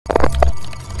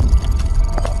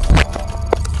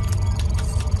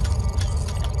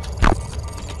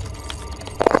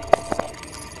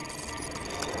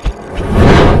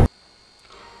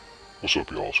What's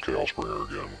up, y'all? It's Chaosbringer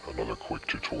again. Another quick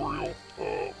tutorial.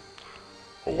 A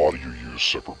lot of you use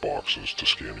separate boxes to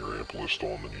scan your amp list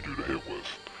on than you do to hit with.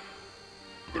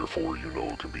 Therefore, you know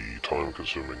it can be time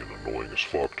consuming and annoying as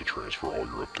fuck to transfer all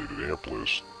your updated amp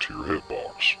list to your hit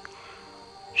box.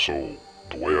 So,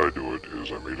 the way I do it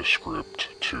is I made a script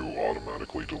to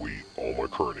automatically delete all my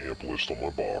current amp list on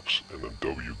my box and then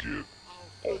wget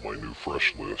all my new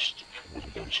fresh list with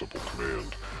one simple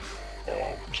command.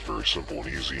 It's very simple and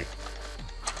easy.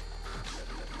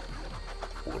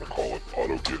 We're going to call it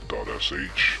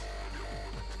autoget.sh,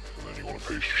 and then you want to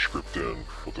paste your script in.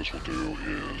 What this will do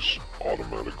is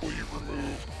automatically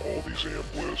remove all these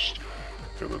amp lists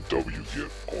and then wget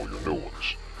all your new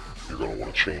ones. You're going to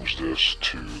want to change this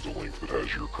to the link that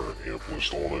has your current amp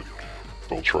list on it.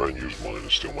 Don't try and use mine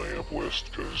and steal my amp list,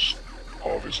 because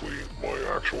obviously my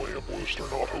actual amp lists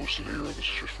are not hosted here. This is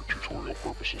just for tutorial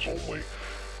purposes only.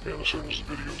 And as soon as the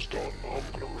video is done, I'm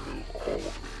going to remove all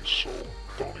of these, so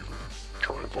don't even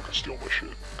try and fucking steal my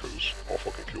shit, because I'll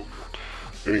fucking kill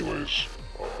you. Anyways,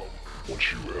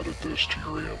 once you edit this to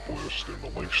your amp list and the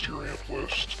links to your amp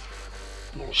list,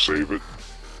 you want to save it,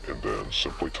 and then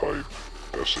simply type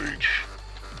sh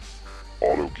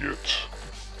autoget.sh,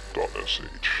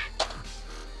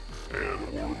 and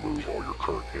it will remove all your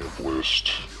current amp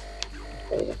list.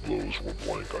 All of those were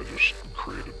blank. I just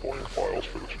created blank files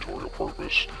for the tutorial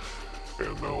purpose,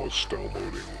 and now it's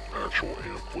downloading actual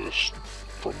amp list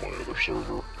from my other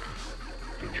server.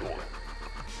 Enjoy.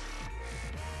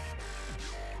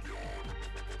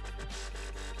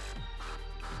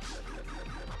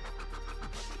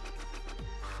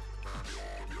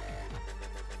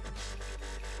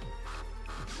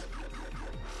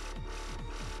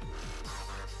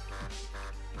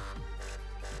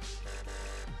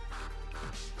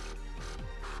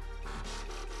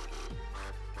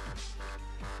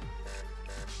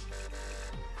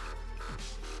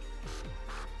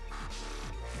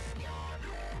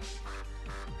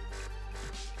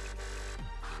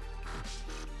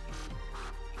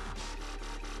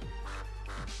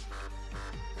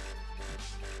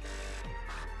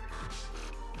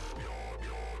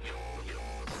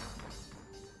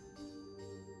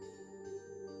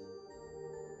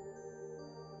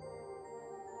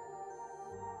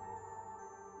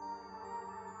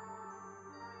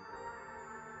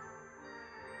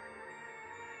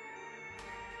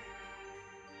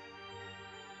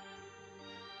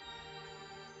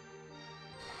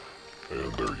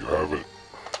 And there you have it.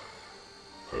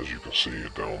 As you can see,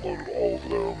 it downloaded all of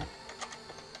them.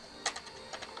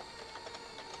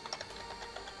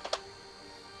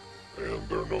 And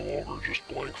they're no longer just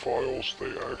blank files,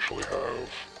 they actually have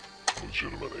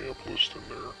legitimate amp list in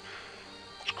there.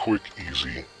 It's quick,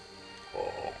 easy.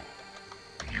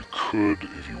 You could,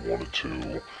 if you wanted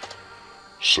to,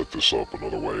 set this up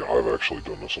another way. I've actually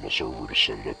done this on a server to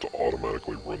set it up to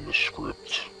automatically run this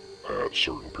script at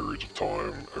certain periods of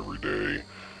time every day.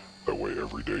 That way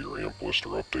every day your amp lists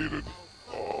are updated.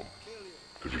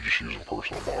 If you're just using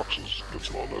personal boxes,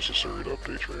 it's not necessary to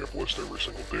update your amp list every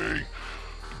single day.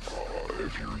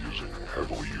 If you're using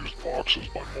heavily used boxes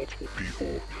by multiple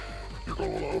people, you're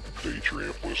going to want to update your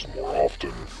amp list more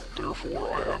often. Therefore,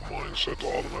 I have mine set to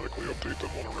automatically update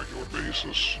them on a regular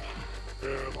basis.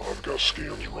 And I've got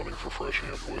scans running for fresh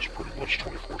amp lists pretty much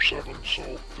 24/7,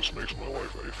 so this makes my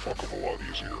life a fuck of a lot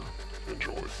easier.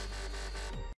 Enjoy.